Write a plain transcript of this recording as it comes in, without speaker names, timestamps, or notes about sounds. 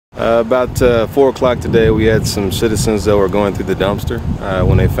About 4 o'clock today, we had some citizens that were going through the dumpster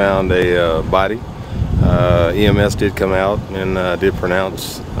when they found a body. EMS did come out and did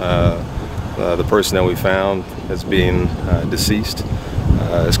pronounce the person that we found as being deceased.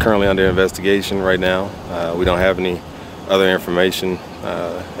 It's currently under investigation right now. We don't have any other information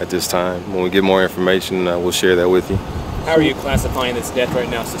at this time. When we get more information, we'll share that with you. How are you classifying this death right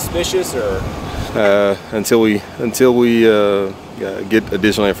now? Suspicious, or? Until we get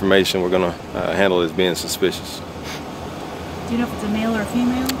additional information, we're going to handle it as being suspicious. Do you know if it's a male or a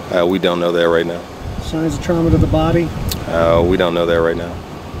female? We don't know that right now. Signs of trauma to the body? We don't know that right now.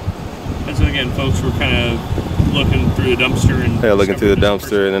 And so again, folks were kind of looking through the dumpster and... Yeah, looking through the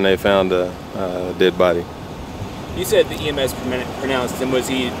dumpster, and then they found a dead body. You said the EMS pronounced him. Was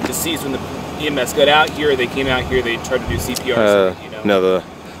he deceased when the EMS got out here, or they came out here, they tried to do CPR? You know? No,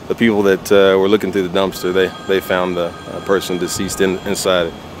 the people that were looking through the dumpster, they found the person deceased inside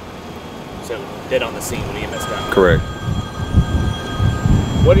it. So dead on the scene when EMS got out? Correct.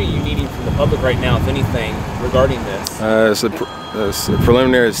 What are you needing from the public right now, if anything, regarding this? It's a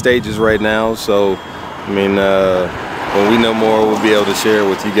preliminary stages right now, so I mean, when we know more, we'll be able to share it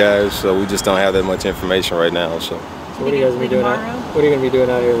with you guys. So we just don't have that much information right now. So what are you guys gonna be doing? What are you gonna be doing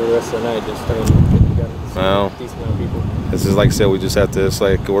out here the rest of the night? Just getting together, well, decent amount of people. This is like I said, we just have to. It's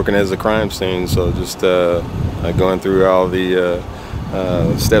like working as a crime scene. So just going through all the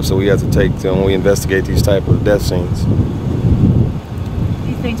steps that we have to take when we investigate these type of death scenes. Do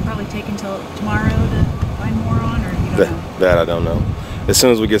you think it's probably take until tomorrow to find more on, or you don't know? That I don't know. As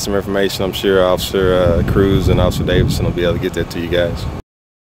soon as we get some information, I'm sure Officer Cruz and Officer Davidson will be able to get that to you guys.